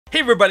Hey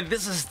everybody,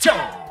 this is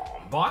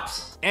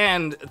Box?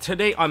 and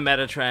today on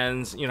Meta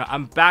Trends,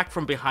 I'm back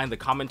from behind the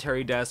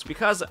commentary desk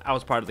because I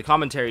was part of the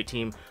commentary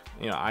team.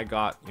 I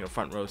got,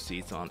 front row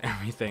seats on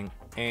everything,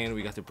 and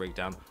we got to break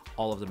down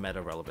all of the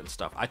meta relevant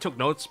stuff. I took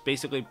notes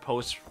basically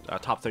post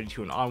top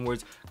 32 and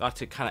onwards, got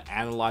to kind of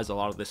analyze a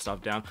lot of this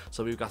stuff down.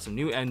 So we've got some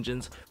new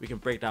engines. We can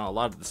break down a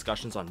lot of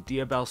discussions on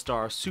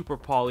Diabellstar, Super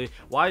Poly,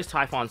 why is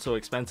Typhon so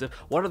expensive,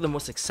 what are the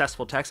most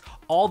successful techs,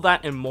 all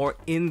that and more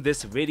in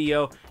this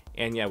video.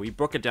 And yeah, we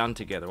broke it down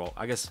together. Well,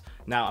 I guess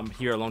now I'm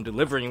here alone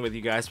delivering with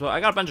you guys, but I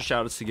got a bunch of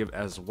shoutouts to give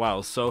as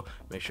well. So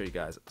make sure you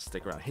guys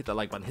stick around, hit that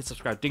like button, hit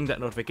subscribe, ding that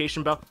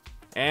notification bell,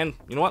 and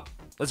you know what?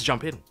 Let's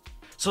jump in.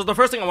 So the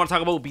first thing I want to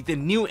talk about will be the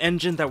new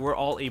engine that we're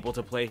all able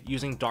to play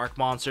using Dark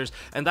Monsters,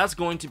 and that's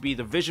going to be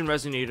the Vision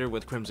Resonator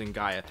with Crimson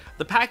Gaia.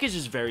 The package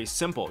is very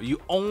simple.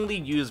 You only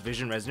use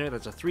Vision Resonator,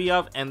 that's a 3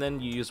 of, and then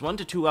you use 1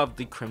 to 2 of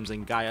the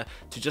Crimson Gaia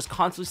to just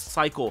constantly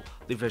cycle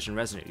the Vision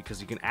Resonator, because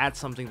you can add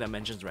something that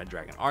mentions Red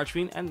Dragon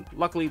Archfiend, and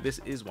luckily this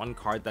is one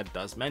card that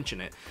does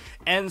mention it.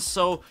 And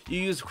so you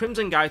use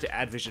Crimson Gaia to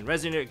add Vision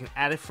Resonator. You can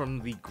add it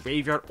from the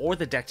graveyard or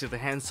the deck to the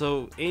hand,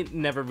 so it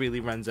never really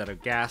runs out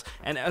of gas.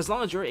 And as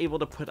long as you're able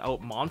to put out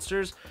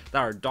monsters that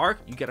are dark,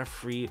 you get a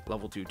free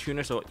level 2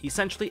 tuner, so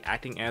essentially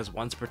acting as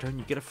once per turn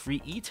you get a free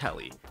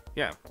e-tele.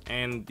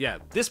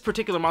 This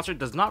particular monster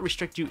does not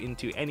restrict you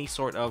into any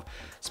sort of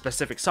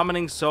specific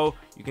summoning, so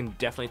you can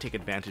definitely take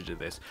advantage of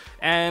this.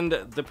 And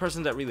the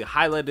person that really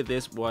highlighted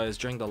this was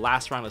during the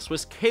last round of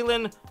Swiss.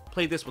 Kalen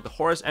played this with the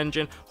Horus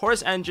engine.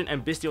 Horus engine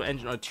and Bestial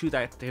engine are two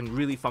that can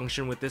really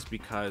function with this,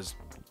 because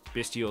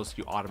Bestials,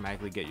 you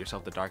automatically get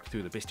yourself the dark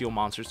through the Bestial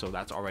monster, so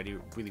that's already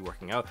really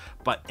working out.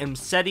 But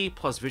MST.TV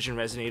plus Vision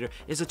Resonator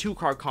is a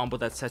 2-card combo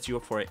that sets you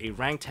up for a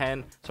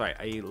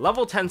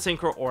level 10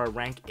 synchro or a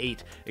rank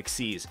 8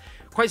 Xyz.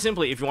 Quite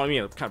simply, if you want me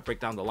to kind of break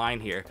down the line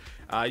here,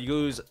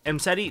 use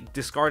MST.TV,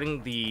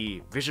 discarding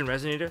the Vision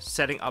Resonator,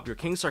 setting up your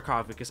King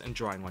Sarcophagus, and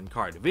drawing 1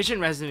 card. Vision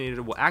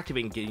Resonator will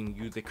activate and getting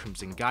you the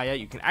Crimson Gaia.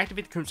 You can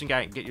activate the Crimson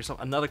Gaia and get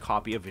yourself another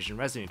copy of Vision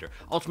Resonator.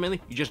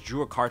 Ultimately, you just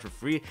drew a card for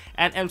free,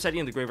 and MST.TV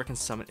in the graveyard can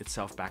summon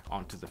itself back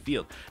onto the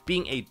field,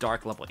 being a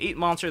dark level 8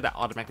 monster that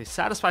automatically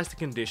satisfies the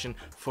condition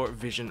for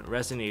Vision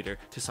Resonator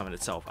to summon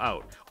itself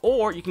out.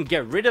 Or you can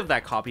get rid of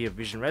that copy of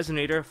Vision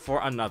Resonator for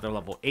another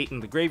level 8 in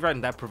the graveyard,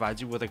 and that provides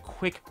you with a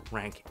quick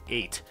rank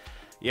 8.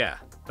 Yeah,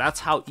 that's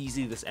how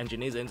easy this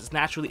engine is, and it's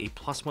naturally a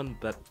 +1,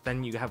 but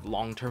then you have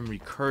long-term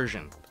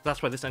recursion.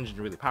 That's why this engine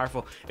is really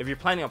powerful. If you're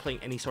planning on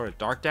playing any sort of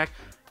dark deck,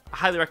 I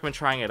highly recommend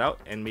trying it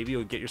out, and maybe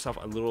you'll get yourself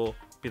a little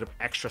bit of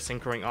extra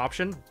synchroing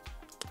option.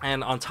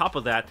 And on top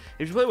of that,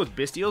 if you play with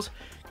Bestials,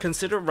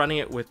 consider running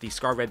it with the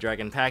Scar Red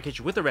Dragon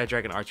package with the Red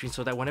Dragon Archfiend,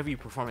 so that whenever you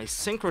perform a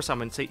synchro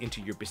summon, say into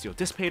your Bestial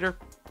Dissipator,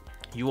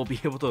 you will be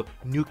able to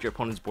nuke your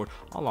opponent's board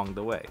along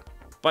the way.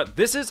 But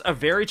this is a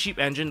very cheap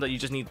engine that you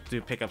just need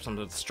to pick up some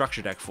of the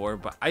structure deck for,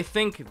 but I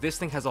think this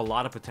thing has a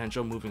lot of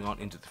potential moving on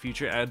into the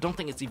future, and I don't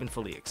think it's even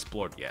fully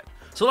explored yet.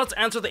 So let's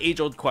answer the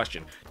age-old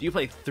question. Do you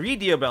play 3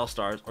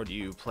 Diabellstars or do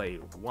you play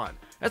 1?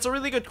 That's a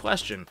really good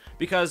question,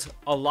 because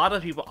a lot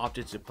of people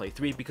opted to play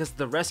 3 because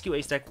the Rescue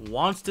Ace deck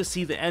wants to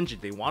see the engine.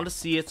 They want to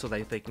see it so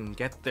that they can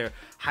get their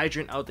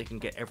Hydrant out, they can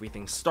get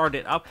everything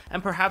started up,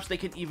 and perhaps they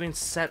can even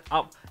set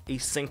up a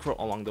synchro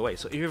along the way.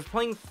 So if you're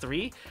playing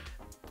 3,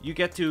 you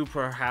get to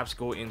perhaps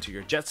go into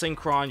your Jet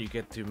Synchron, you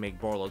get to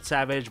make Borreload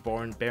Savage,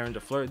 Baron de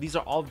Fleur. These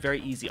are all very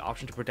easy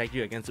options to protect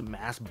you against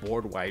mass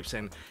board wipes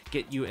and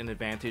get you an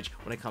advantage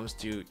when it comes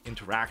to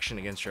interaction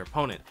against your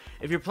opponent.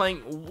 If you're playing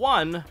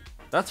 1,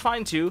 that's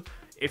fine too.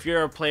 If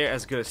you're a player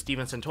as good as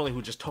Steven Santoli,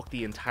 who just took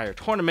the entire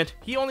tournament,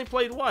 he only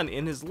played 1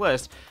 in his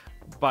list.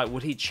 But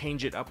would he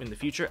change it up in the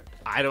future?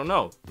 I don't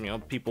know.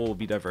 People will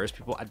be diverse,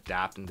 people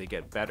adapt and they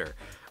get better.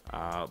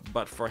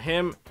 But for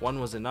him, 1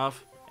 was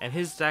enough. And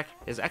his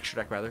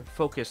extra deck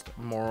focused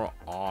more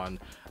on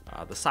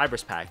the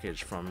Cybers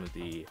package, from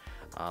the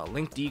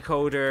Link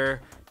Decoder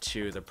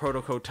to the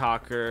Protocode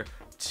Talker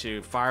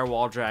to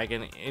Firewall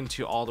Dragon,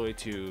 into all the way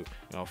to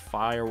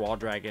Firewall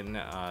Dragon,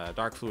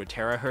 Dark Fluid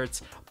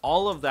Terahertz.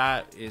 All of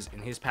that is in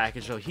his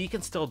package, so he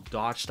can still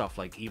dodge stuff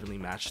like Evenly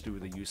Matched through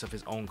the use of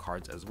his own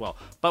cards as well.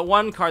 But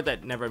one card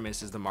that never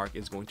misses the mark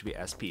is going to be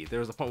SP.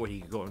 There was a point where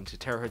he could go into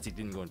Terahertz, he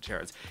didn't go into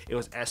Terahertz. It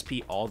was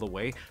SP all the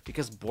way,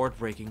 because board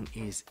breaking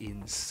is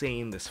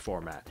insane this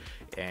format,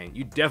 and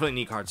you definitely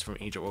need cards from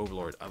Age of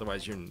Overlord,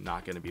 otherwise you're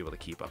not going to be able to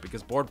keep up,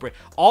 because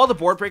all the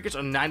board breakers,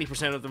 or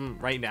 90% of them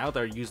right now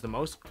that are used the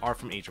most, are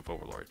from Age of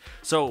Overlord.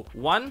 So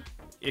 1,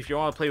 if you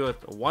want to play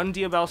with 1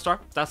 Diabellstar,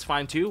 that's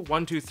fine too.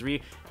 1, 2,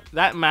 3,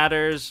 that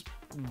matters,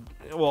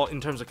 well, in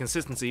terms of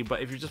consistency.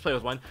 But if you just play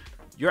with 1,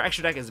 your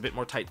extra deck is a bit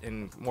more tight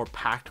and more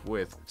packed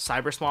with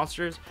Cybers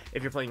monsters.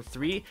 If you're playing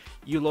 3,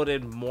 you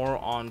loaded more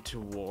on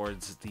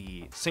towards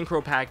the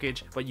Synchro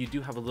package, but you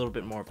do have a little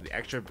bit more of the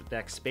extra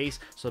deck space,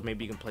 so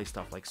maybe you can play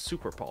stuff like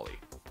Super Poly.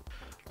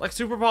 Like,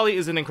 Super Poly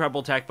is an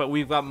incredible tech, but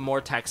we've got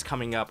more techs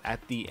coming up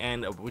at the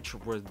end, of which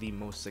were the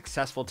most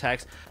successful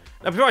techs.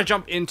 Now, before I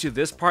jump into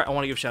this part, I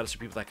want to give shout outs to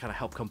people that kind of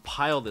help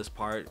compile this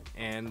part.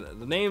 And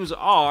the names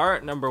are,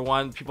 number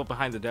one, people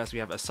behind the desk. We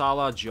have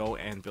Asala, Joe,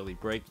 and Billy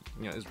Break.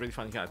 You know, it's really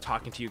fun kind of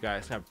talking to you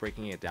guys, kind of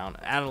breaking it down,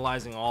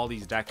 analyzing all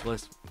these deck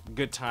lists.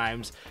 Good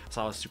times.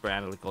 Asala's super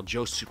analytical,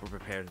 Joe's super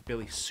prepared,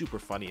 Billy's super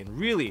funny, and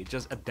really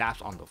just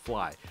adapts on the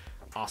fly.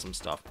 Awesome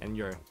stuff. And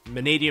your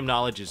Vanadium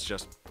knowledge is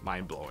just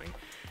mind-blowing.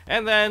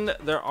 And then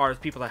there are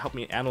people that help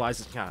me analyze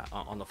this kind of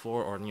on the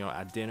floor or, you know,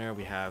 at dinner.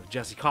 We have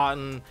Jesse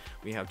Cotton,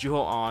 we have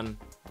Yugioh on,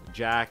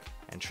 Jack,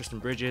 and Tristan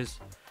Bridges.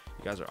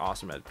 You guys are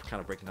awesome at kind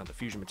of breaking down the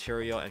fusion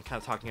material and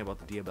kind of talking about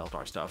the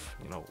Diabeltar stuff.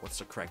 You know, what's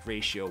the correct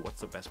ratio,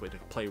 what's the best way to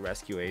play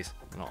Rescue Ace,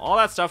 you know, all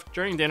that stuff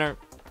during dinner.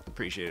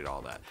 Appreciated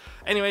all that.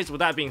 Anyways, with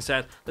that being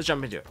said, let's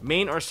jump into it.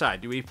 Main or side?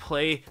 Do we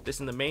play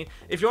this in the main?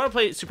 If you want to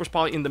play Super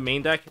Poly in the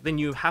main deck, then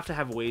you have to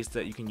have ways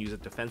that you can use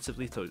it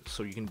defensively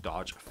so you can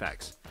dodge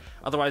effects.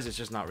 Otherwise, it's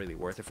just not really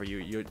worth it for you.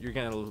 You're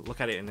gonna look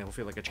at it and it'll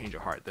feel like a change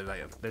of heart.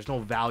 There's no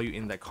value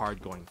in that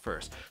card going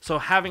first. So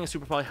having a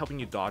Super Poly helping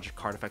you dodge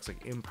card effects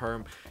like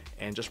Imperm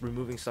and just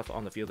removing stuff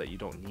on the field that you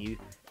don't need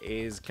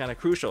is kind of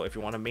crucial if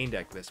you want to main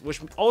deck this,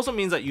 which also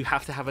means that you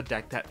have to have a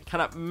deck that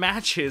kind of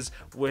matches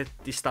with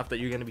the stuff that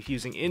you're going to be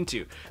fusing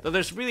into. Though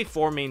there's really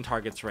 4 main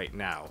targets right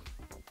now.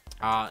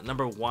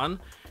 Number 1,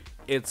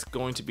 it's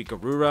going to be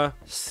Garura,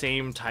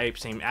 same type,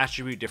 same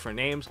attribute, different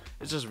names.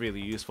 It's just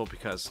really useful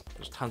because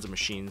there's tons of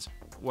machines.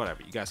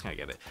 Whatever, you guys kind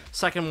of get it.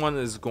 Second one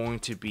is going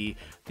to be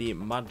the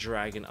Mud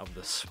Dragon of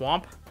the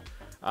Swamp.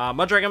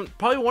 Mud Dragon,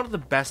 probably one of the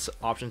best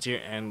options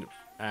here, and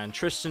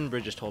Tristan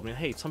Bridges told me,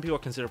 hey, some people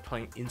consider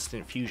playing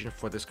Instant Fusion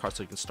for this card,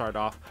 so you can start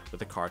off with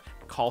the card,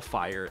 call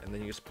fire, and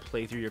then you just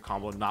play through your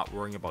combo, not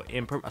worrying about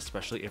Imperm,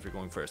 especially if you're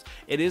going first.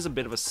 It is a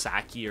bit of a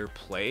sackier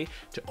play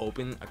to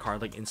open a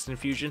card like Instant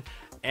Fusion,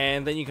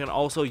 and then you can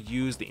also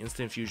use the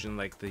Instant Fusion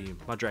like the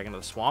Mud Dragon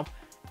of the Swamp,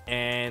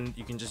 and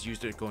you can just use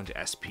it to go into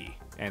SP,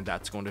 and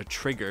that's going to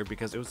trigger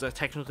because it was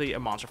technically a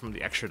monster from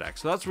the extra deck,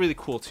 so that's really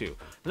cool too.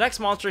 The next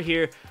monster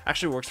here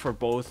actually works for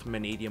both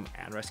Vanadium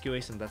and Rescue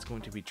Ace, and that's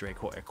going to be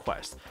Draco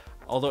Equest.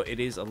 Although it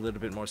is a little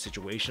bit more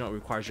situational, it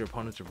requires your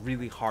opponent to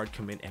really hard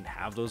commit and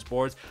have those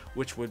boards,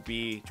 which would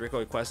be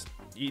Draco Equest.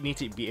 You need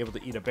to be able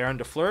to eat a Baron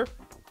de Fleur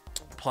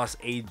plus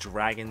a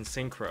Dragon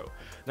Synchro.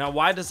 Now,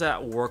 why does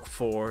that work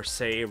for,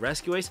 say,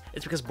 Rescue Ace?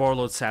 It's because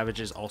Borreload Savage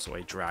is also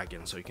a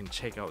dragon, so you can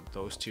take out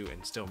those two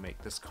and still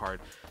make this card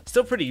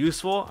still pretty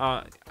useful,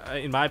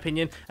 in my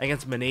opinion.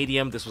 Against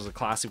Vanadium, this was a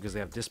classic because they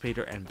have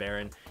Dissipator and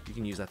Baron. You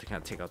can use that to kind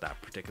of take out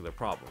that particular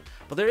problem.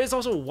 But there is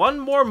also one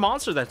more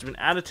monster that's been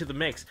added to the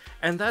mix,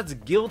 and that's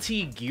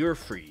Guilty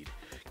Gearfried.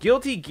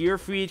 Guilty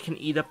Gearfried can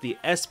eat up the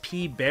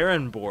SP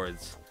Baron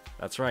boards.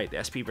 That's right,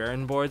 the SP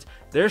Baron boards,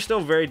 they're still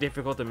very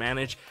difficult to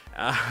manage,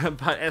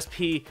 but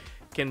SP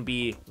can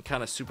be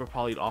kind of super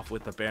polyed off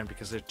with the Baron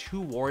because they're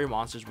 2 warrior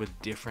monsters with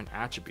different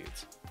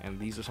attributes, and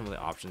these are some of the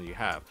options you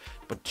have.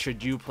 But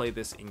should you play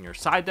this in your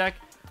side deck?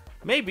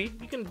 Maybe.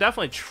 You can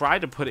definitely try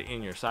to put it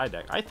in your side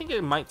deck. I think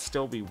it might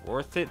still be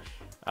worth it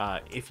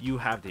if you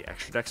have the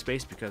extra deck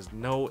space, because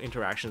no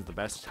interaction is the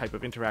best type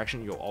of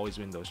interaction. You'll always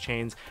win those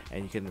chains,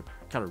 and you can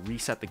kind of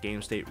reset the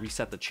game state,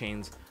 reset the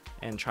chains,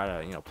 and try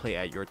to, you know, play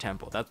at your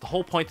tempo. That's the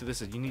whole point of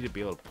this, is you need to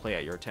be able to play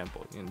at your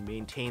tempo and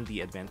maintain the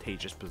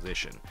advantageous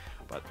position.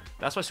 But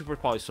that's why Super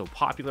Poly is so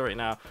popular right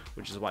now,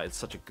 which is why it's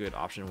such a good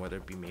option, whether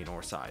it be main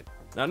or side.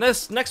 Now,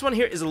 this next one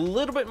here is a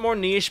little bit more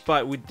niche,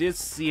 but we did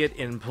see it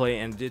in play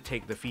and did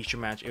take the feature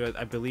match.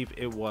 I believe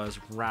it was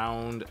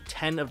round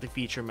 10 of the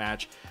feature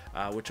match,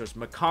 which was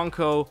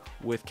Makonko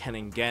with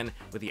Kennen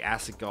with the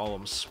Acid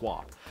Golem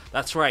swap.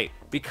 That's right,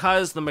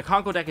 because the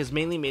Makonko deck is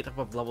mainly made up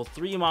of level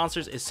 3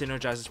 monsters, it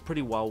synergizes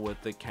pretty well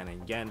with the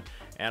Kennen,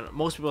 and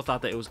most people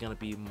thought that it was going to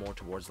be more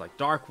towards like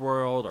Dark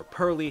World or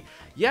Pearly.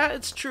 Yeah,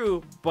 it's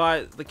true,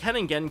 but the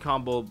Kennen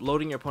combo,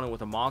 loading your opponent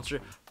with a monster,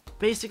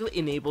 basically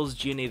enables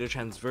Geonator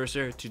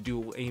Transverser to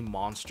do a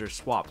monster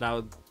swap.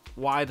 Now,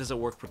 why does it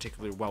work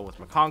particularly well with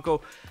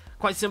Makonko?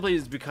 Quite simply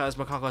is because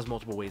Makonko has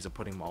multiple ways of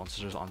putting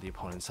monsters on the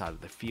opponent's side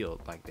of the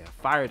field. Like, they have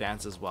Fire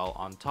Dance as well.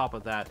 On top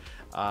of that,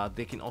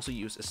 they can also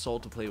use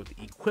Assault to play with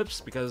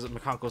equips, because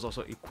Makonko is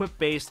also equip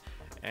based,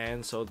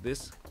 and so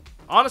this,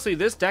 honestly,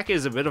 this deck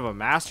is a bit of a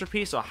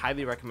masterpiece, so I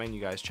highly recommend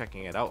you guys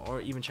checking it out, or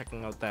even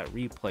checking out that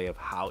replay of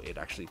how it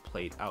actually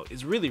played out.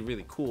 It's really,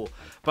 really cool.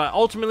 But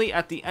ultimately,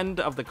 at the end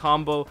of the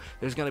combo,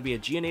 there's going to be a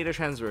Geonator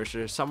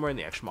Transverser somewhere in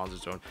the extra monster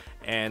zone,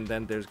 and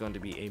then there's going to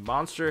be a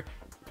monster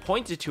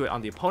pointed to it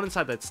on the opponent's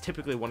side that's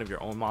typically one of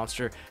your own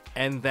monster,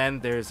 and then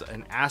there's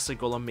an Acid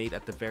Golem made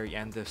at the very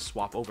end to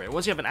swap over. And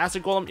once you have an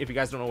Acid Golem, if you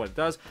guys don't know what it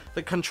does,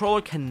 the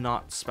controller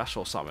cannot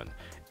special summon.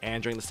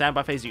 And during the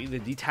standby phase, you either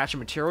detach a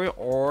material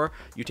or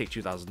you take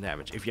 2,000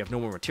 damage. If you have no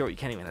more material, you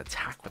can't even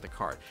attack with the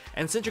card.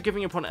 And since you're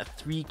giving your opponent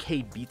a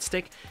 3k beat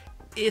stick,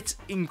 it's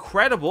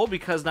incredible,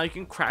 because now you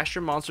can crash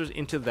your monsters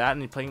into that,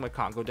 and you're playing my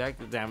Congo deck,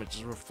 the damage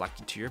is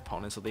reflected to your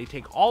opponent, so they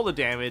take all the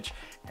damage,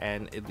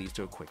 and it leads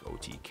to a quick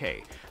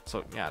OTK.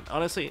 So yeah,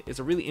 honestly, it's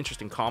a really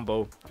interesting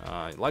combo.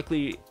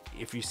 Likely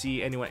if you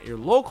see anyone at your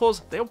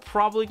locals, they're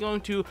probably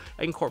going to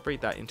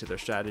incorporate that into their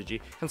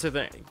strategy,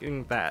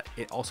 considering that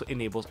it also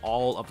enables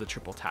all of the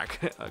triple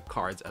attack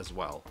cards as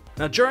well.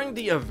 Now during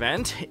the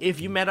event, if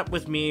you met up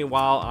with me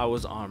while I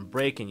was on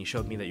break and you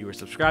showed me that you were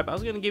subscribed, I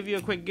was going to give you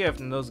a quick gift,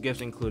 and those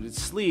gifts included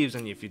sleeves,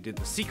 and if you did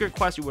the secret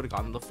quest, you would have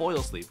gotten the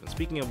foil sleeve. And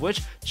speaking of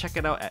which, check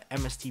it out at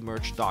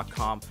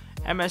MSTmerch.com.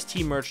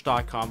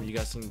 MSTmerch.com. You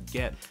guys can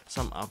get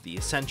some of the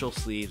essential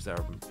sleeves that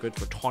are good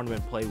for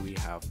tournament play. We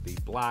have the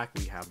black,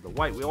 we have the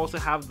white, we also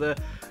have the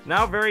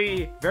now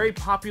very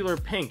popular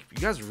pink. You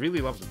guys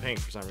really love the pink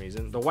for some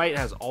reason. The white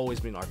has always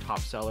been our top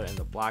seller, and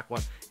the black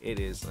one, it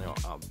is, you know,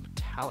 a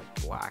metallic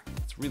black.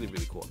 It's really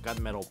cool.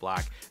 Gunmetal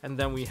black. And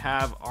then we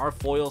have our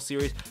foil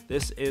series.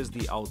 This is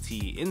the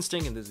LT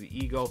Instinct, and this is the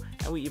Ego,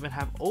 and we even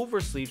have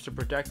oversleeves to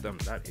protect them.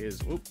 That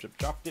is, oops,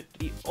 dropped it,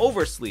 the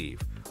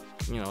oversleeve.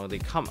 You know, they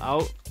come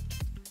out,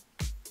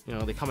 you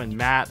know, they come in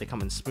matte, they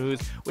come in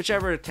smooth,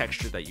 whichever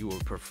texture that you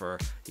would prefer.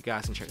 You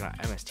guys can check it out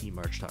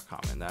MSTmerch.com,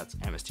 and that's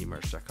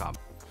MSTmerch.com.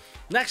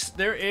 Next,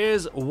 there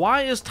is,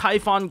 why is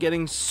Typhon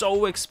getting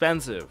so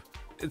expensive?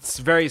 It's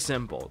very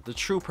simple. The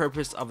true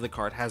purpose of the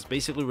card has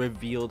basically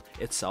revealed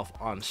itself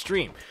on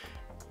stream.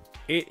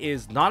 It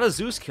is not a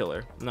Zeus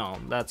killer. No,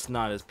 that's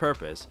not its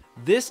purpose.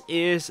 This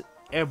is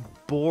a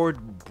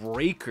board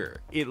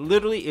breaker. It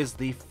literally is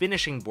the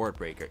finishing board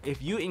breaker.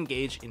 If you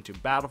engage into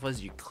battle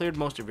phase, you cleared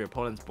most of your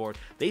opponent's board,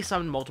 they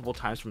summon multiple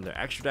times from their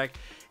extra deck,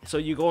 so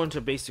you go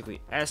into basically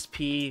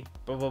SP,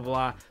 blah blah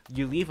blah,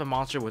 you leave a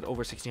monster with over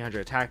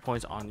 1600 attack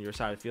points on your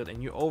side of the field,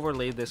 and you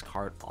overlay this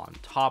card on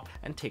top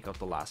and take out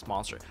the last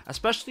monster.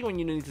 Especially when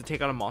you need to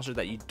take out a monster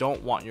that you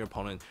don't want your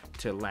opponent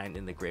to land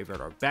in the graveyard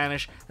or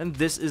banish, then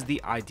this is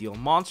the ideal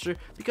monster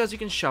because you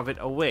can shove it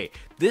away.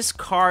 This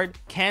card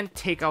can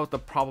take out the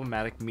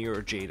problematic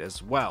Mirror Jade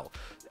as well.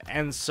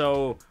 And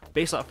so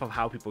based off of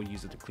how people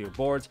use it to clear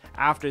boards,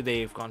 after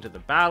they've gone to the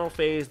battle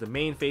phase, the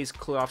main phase,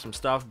 clear off some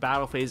stuff,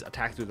 battle phase,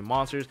 attack through the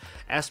monsters,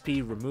 SP,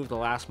 remove the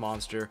last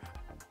monster,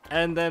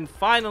 and then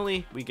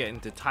finally we get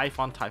into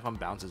Typhon. Typhon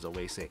bounces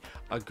away, say,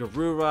 a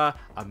Garura,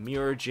 a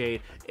Mirror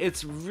Jade.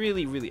 It's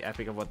really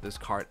epic of what this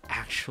card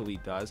actually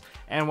does.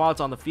 And while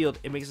it's on the field,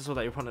 it makes it so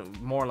that your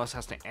opponent more or less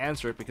has to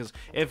answer it, because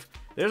if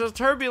there's a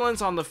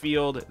turbulence on the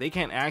field, they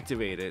can't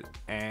activate it,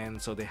 and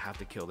so they have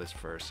to kill this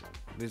first.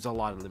 There's a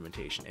lot of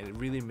limitation, and it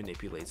really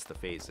manipulates the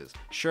phases.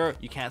 Sure,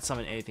 you can't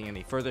summon anything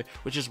any further,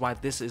 which is why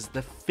this is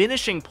the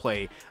finishing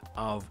play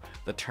of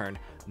the turn,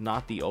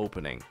 not the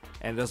opening,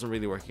 and it doesn't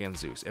really work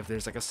against Zeus. If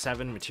there's like a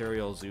 7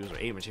 material Zeus or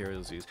 8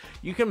 material Zeus,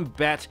 you can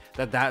bet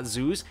that that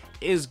Zeus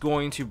is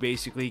going to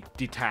basically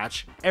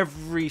detach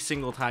every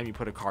single time you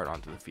put a card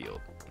onto the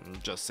field. I'm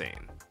just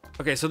saying.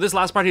 Okay, so this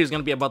last part here is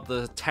going to be about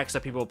the techs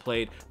that people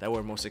played that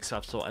were most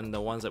successful, and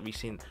the ones that we've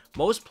seen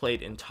most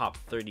played in top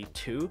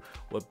 32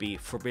 would be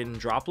Forbidden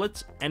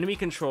Droplets, Enemy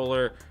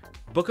Controller,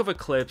 Book of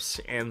Eclipse,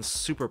 and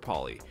Super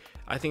Poly.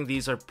 I think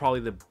these are probably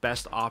the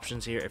best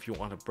options here if you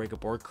want to break a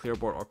board, clear a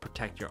board, or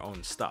protect your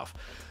own stuff.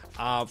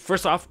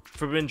 First off,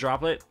 Forbidden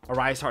Droplet,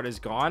 Arise Heart is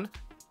gone.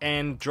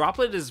 And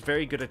Droplet is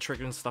very good at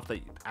triggering stuff that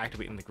you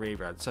activate in the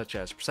graveyard, such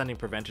as sending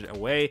Prevented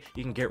away.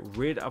 You can get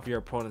rid of your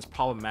opponent's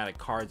problematic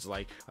cards,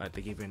 like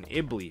they gave you an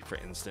Ibli, for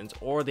instance,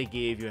 or they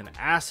gave you an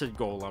Acid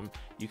Golem.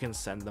 You can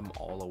send them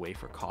all away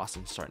for cost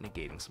and start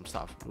negating some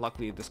stuff.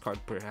 Luckily, this card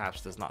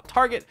perhaps does not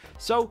target,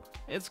 so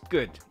it's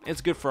good.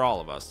 It's good for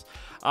all of us.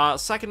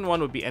 Second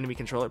one would be Enemy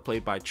Controller,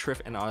 played by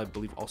Triff and I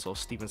believe also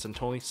Steven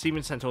Santoli.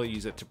 Steven Santoli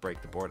used it to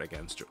break the board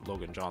against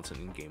Logan Johnson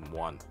in game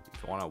 1.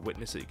 If you want to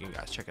witness it, you can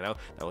guys check it out.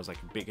 That was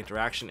like a big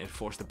interaction. It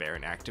forced the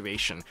Baron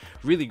activation.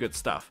 Really good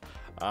stuff.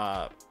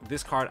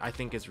 This card I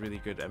think is really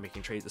good at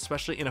making trades,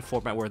 especially in a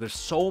format where there's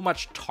so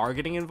much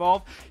targeting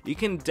involved. You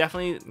can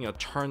definitely, you know,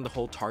 turn the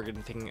whole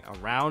targeting thing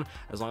around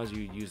as long as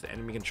you use the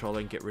Enemy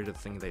Controller and get rid of the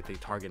thing that they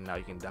target. Now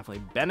you can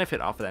definitely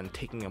benefit off of that and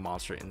taking a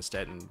monster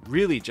instead, and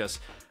really just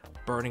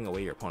burning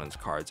away your opponent's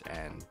cards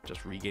and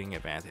just regaining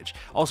advantage.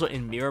 Also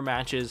in mirror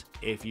matches,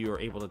 if you are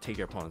able to take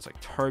your opponent's like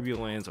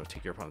Turbulence or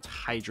take your opponent's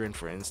Hydrant,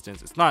 for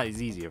instance, it's not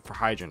as easy for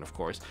Hydrant, of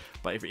course,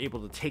 but if you're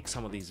able to take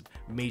some of these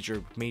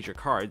major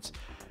cards,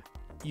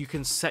 you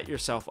can set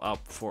yourself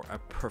up for a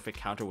perfect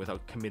counter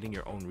without committing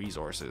your own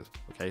resources.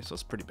 Okay, so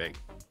it's pretty big.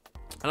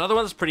 Another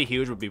one that's pretty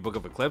huge would be Book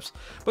of Eclipse.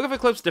 Book of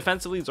Eclipse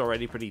defensively is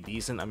already pretty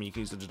decent. I mean, you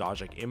can use it to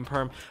dodge like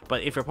Imperm,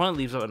 but if your opponent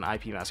leaves out an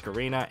IP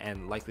Masquerena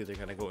and likely they're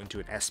going to go into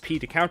an SP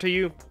to counter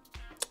you,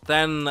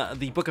 then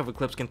the Book of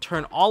Eclipse can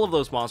turn all of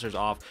those monsters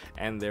off,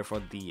 and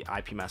therefore the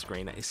IP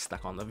Masquerena is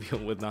stuck on the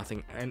field with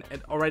nothing, and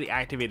it already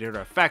activated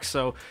her effect,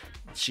 so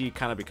she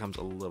kind of becomes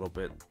a little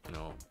bit, you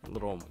know, a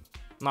little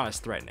not as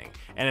threatening.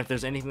 And if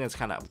there's anything that's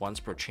kind of once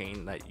per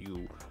chain that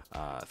you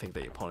think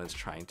that your opponent's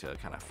trying to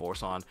kind of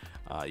force on,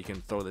 you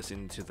can throw this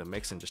into the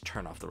mix and just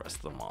turn off the rest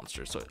of the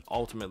monsters. So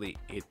ultimately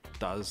it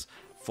does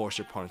force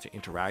your opponent to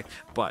interact,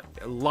 but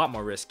a lot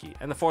more risky.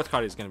 And the fourth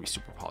card is going to be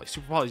Super Poly.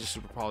 Super Poly is just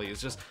Super Poly.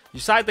 It's just you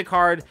side the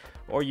card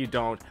or you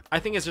don't. I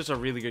think it's just a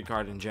really good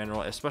card in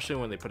general, especially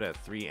when they put it at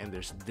 3 and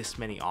there's this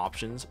many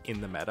options in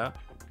the meta.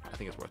 I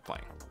think it's worth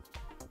playing.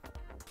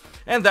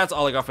 And that's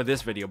all I got for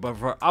this video. But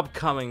for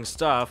upcoming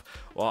stuff,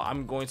 well,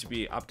 I'm going to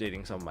be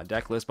updating some of my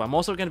deck list, but I'm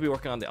also going to be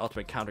working on the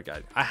ultimate counter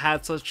guide. I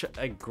had such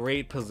a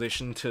great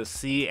position to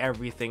see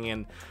everything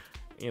and,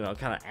 you know,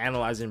 kind of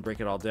analyze and break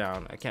it all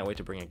down. I can't wait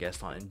to bring a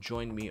guest on and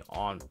join me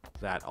on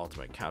that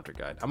ultimate counter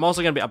guide. I'm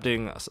also going to be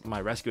updating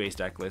my Rescue Ace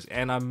deck list,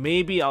 and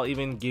maybe I'll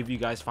even give you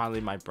guys finally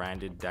my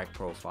branded deck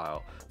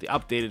profile, the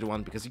updated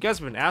one, because you guys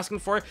have been asking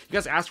for it. You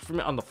guys asked for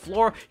me on the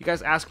floor. You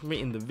guys asked for me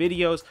in the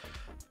videos.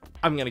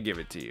 I'm going to give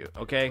it to you,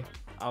 okay?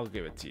 I'll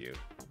give it to you,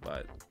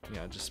 but, you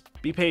know, just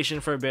be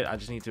patient for a bit. I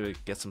just need to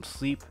get some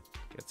sleep,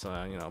 get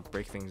some, you know,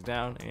 break things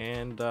down,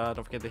 and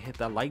don't forget to hit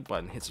that like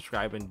button, hit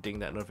subscribe, and ding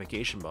that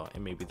notification bell,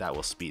 and maybe that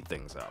will speed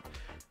things up.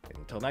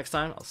 Until next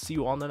time, I'll see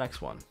you on the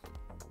next one.